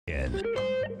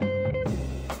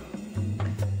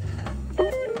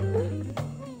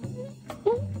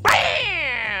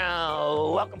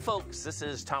Welcome, folks. This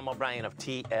is Tom O'Brien of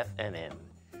TFNN.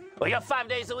 We go 5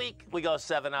 days a week. We go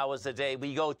 7 hours a day.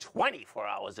 We go 24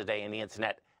 hours a day on the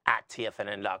internet at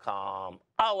TFNN.com.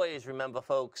 Always remember,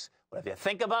 folks, whatever you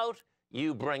think about,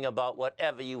 you bring about.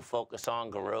 Whatever you focus on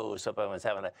grows. Hope everyone's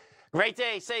having a great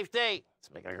day, safe day.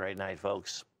 Let's make it a great night,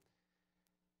 folks.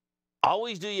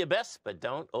 Always do your best, but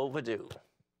don't overdo.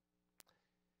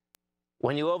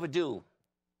 When you overdo,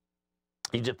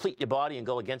 you deplete your body and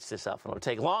go against yourself, and it'll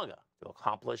take longer to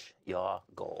accomplish your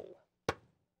goal.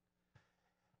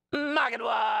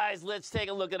 Market-wise, let's take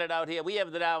a look at it out here. We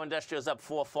have the Dow Industrials up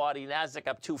 440, Nasdaq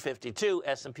up 252,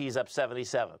 S&P's up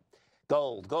 77.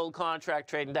 Gold contract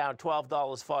trading down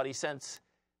 $12.40.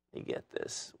 Let me get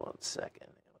this 1 second.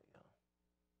 Here we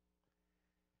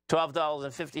go.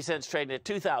 $12.50 trading at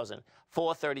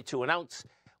 $2,432 an ounce.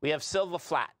 We have silver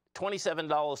flat,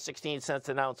 $27.16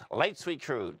 an ounce. Light sweet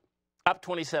crude up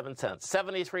 27 cents,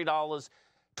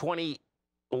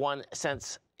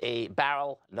 $73.21 a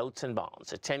barrel. Notes and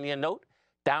bonds. A 10-year note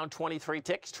down 23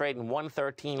 ticks, trading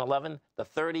 113.11. The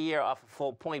 30-year off a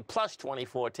full point plus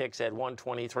 24 ticks at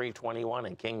 123.21.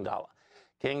 And King Dollar.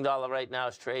 King Dollar right now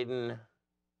is trading. Where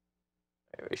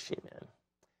is she, man?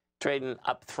 Trading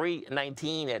up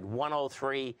 3.19 at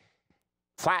 103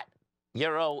 flat.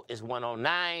 Euro is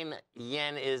 109.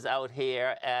 Yen is out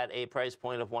here at a price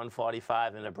point of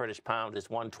 145, and the British pound is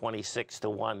 126 to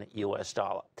 1 US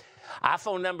dollar. Our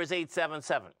phone number is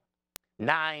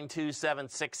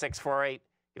 877-927-6648.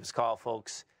 Give us a call,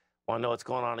 folks. Want to know what's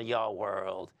going on in your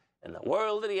world. In the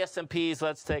world of the S&Ps,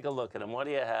 let's take a look at them. What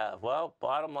do you have? Well,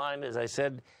 bottom line, as I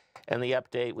said in the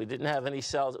update, we didn't have any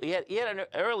sells. We had an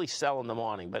early sell in the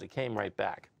morning, but it came right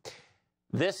back.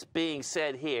 This being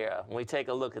said here, when we take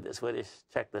a look at this,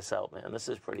 check this out, man. This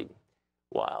is pretty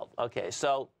wild. Okay,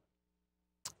 so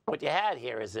what you had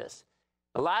here is this.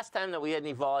 The last time that we had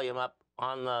any volume up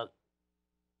on the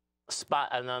spot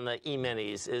and on the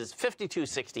E-minis is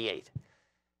 52.68.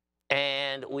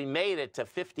 And we made it to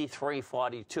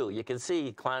 53.42. You can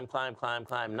see climb,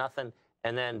 nothing,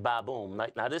 and then ba-boom.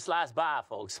 Now, this last bar,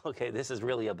 folks, okay, this is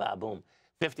really a ba-boom.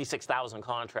 56,000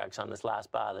 contracts on this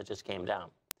last bar that just came down.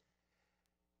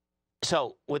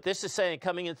 So what this is saying,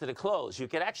 coming into the close, you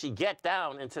could actually get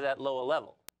down into that lower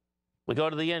level. We go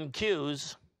to the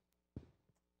NQs.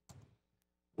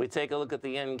 We take a look at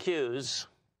the NQs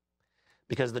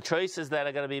because the choices that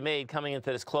are going to be made coming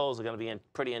into this close are going to be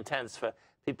pretty intense for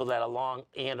people that are long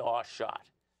and or short.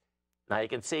 Now you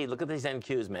can see, look at these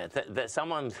NQs, man.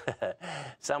 Someone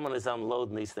is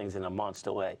unloading these things in a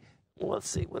monster way. Well, let's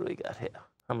see, what do we got here?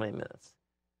 How many minutes?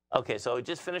 Okay, so we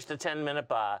just finished a 10-minute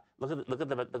bar. Look at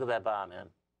that bar, man.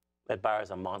 That bar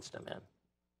is a monster, man.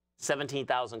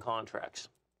 17,000 contracts.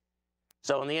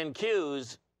 So in the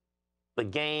NQs, the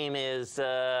game is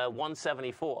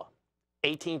 174.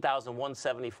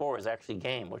 18,174 is actually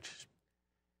game, which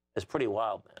is pretty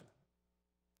wild, man.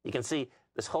 You can see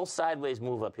this whole sideways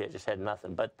move up here just had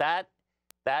nothing. But that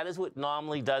is what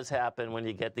normally does happen when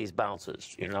you get these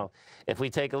bounces. You know, if we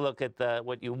take a look at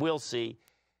what you will see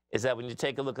is that when you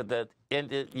take a look at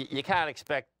you can't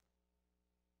expect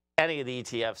any of the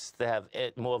ETFs to have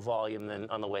more volume than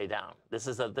on the way down.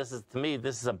 To me,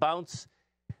 this is a bounce.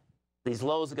 These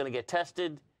lows are going to get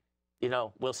tested. You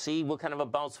know, we'll see what kind of a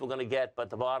bounce we're going to get. But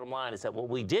the bottom line is that what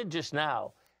we did just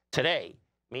now, today,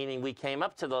 meaning we came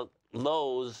up to the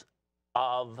lows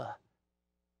of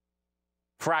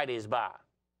Friday's bar.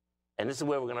 And this is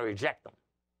where we're going to reject them.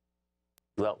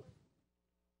 Well,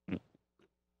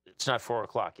 it's not 4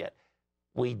 o'clock yet.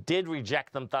 We did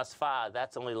reject them thus far.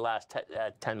 That's only the last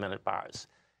 10-minute bars.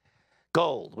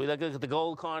 Gold. We look at the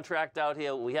gold contract out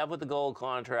here. What we have with the gold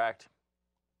contract,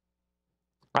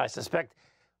 I suspect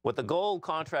what the gold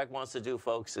contract wants to do,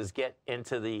 folks, is get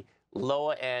into the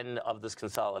lower end of this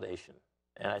consolidation.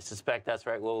 And I suspect that's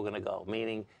right where we're going to go,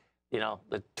 meaning, you know,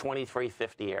 the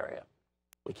 2350 area.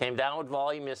 We came down with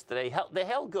volume yesterday. They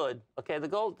held good. Okay, the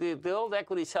gold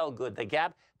equities held good. The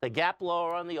gap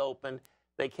lower on the open.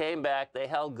 They came back. They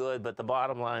held good. But the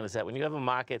bottom line is that when you have a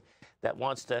market that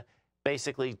wants to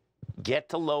basically get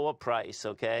to lower price,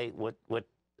 okay,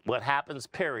 what happens,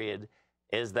 period,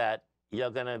 is that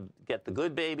you're going to get the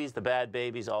good babies, the bad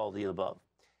babies, all of the above.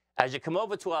 As you come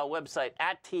over to our website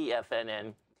at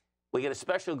TFNN, we get a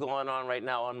special going on right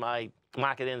now on my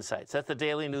Market Insights. That's the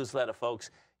daily newsletter, folks.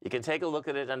 You can take a look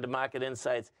at it under Market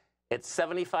Insights. It's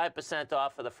 75%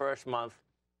 off for the first month.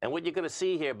 And what you're going to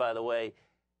see here, by the way,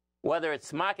 whether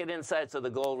it's Market Insights or the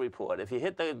Gold Report, if you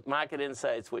hit the Market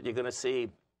Insights, what you're going to see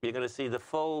the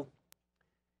full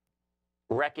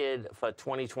record for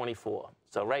 2024.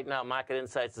 So right now, Market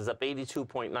Insights is up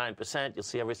 82.9%. You'll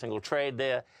see every single trade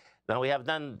there. Now, we have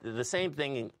done the same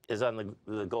thing is on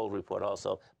the gold report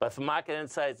also. But for Market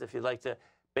Insights, if you'd like to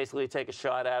basically take a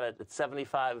shot at it, it's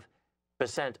 75%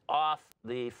 off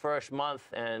the first month.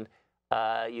 And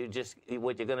what you're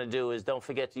going to do is don't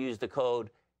forget to use the code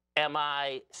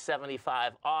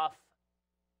MI75OFF.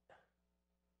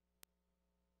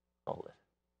 Hold it.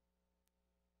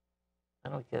 I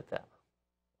don't get that.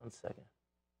 1 second.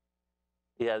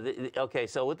 Yeah, okay,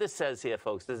 so what this says here,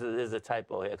 folks, there's a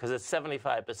typo here, because it's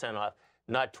 75% off,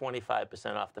 not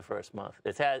 25% off the first month.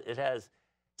 It has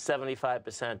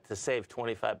 75% to save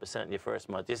 25% in your first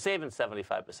month. You're saving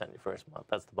 75% in your first month.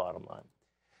 That's the bottom line.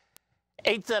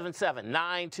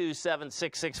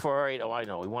 877-927-6648. Oh, I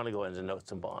know. We want to go into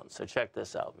notes and bonds. So check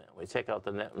this out, man. We take out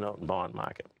the note and bond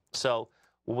market. So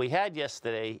what we had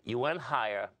yesterday, you went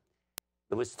higher.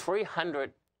 It was 3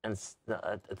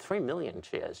 million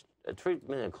shares, 3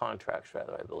 million contracts,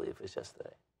 rather, I believe, was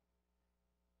yesterday.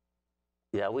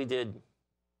 Yeah, we did,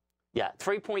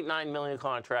 3.9 million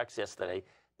contracts yesterday.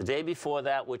 The day before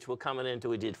that, which we're coming into,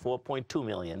 we did 4.2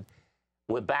 million.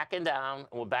 We're backing down,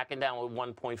 and we're backing down with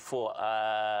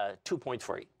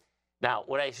 2.3. Now,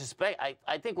 what I suspect, I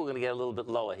think we're going to get a little bit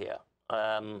lower here.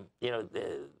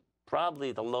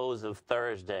 Probably the lows of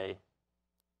Thursday.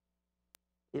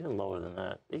 Even lower than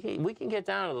that. We can get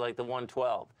down to like the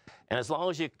 112. And as long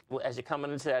as you're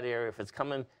coming into that area, if it's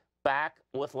coming back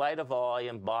with lighter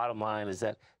volume, bottom line is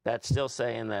that's still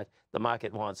saying that the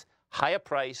market wants higher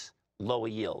price, lower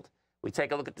yield. We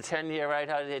take a look at the 10-year right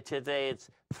out here today. It's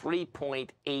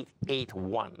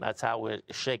 3.881. That's how we're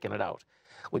shaking it out.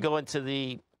 We go into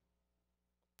the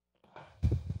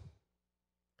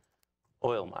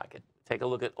oil market. Take a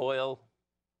look at oil.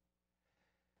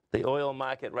 The oil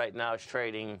market right now is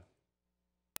trading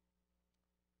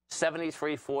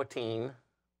 73.14.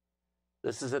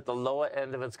 This is at the lower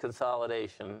end of its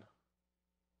consolidation.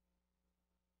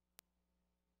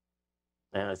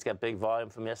 And it's got big volume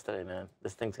from yesterday, man.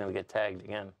 This thing's going to get tagged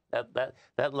again.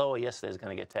 That lower yesterday is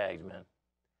going to get tagged, man.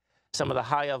 Some of the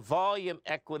higher volume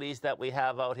equities that we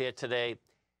have out here today,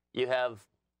 you have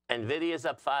NVIDIA's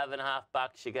up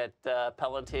 $5.50. You got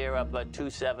Palantir up at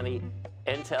 $270.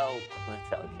 Intel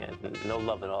can't, no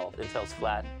love at all. Intel's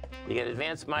flat. You get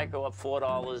Advanced Micro up $4.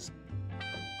 What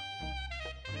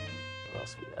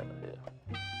else we have here?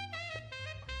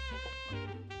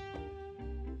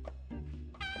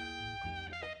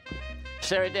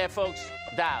 Stay right there, folks.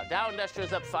 Dow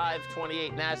Industrial's up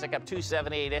 528. NASDAQ up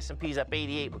 278. S&P's up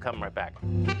 88. We're coming right back.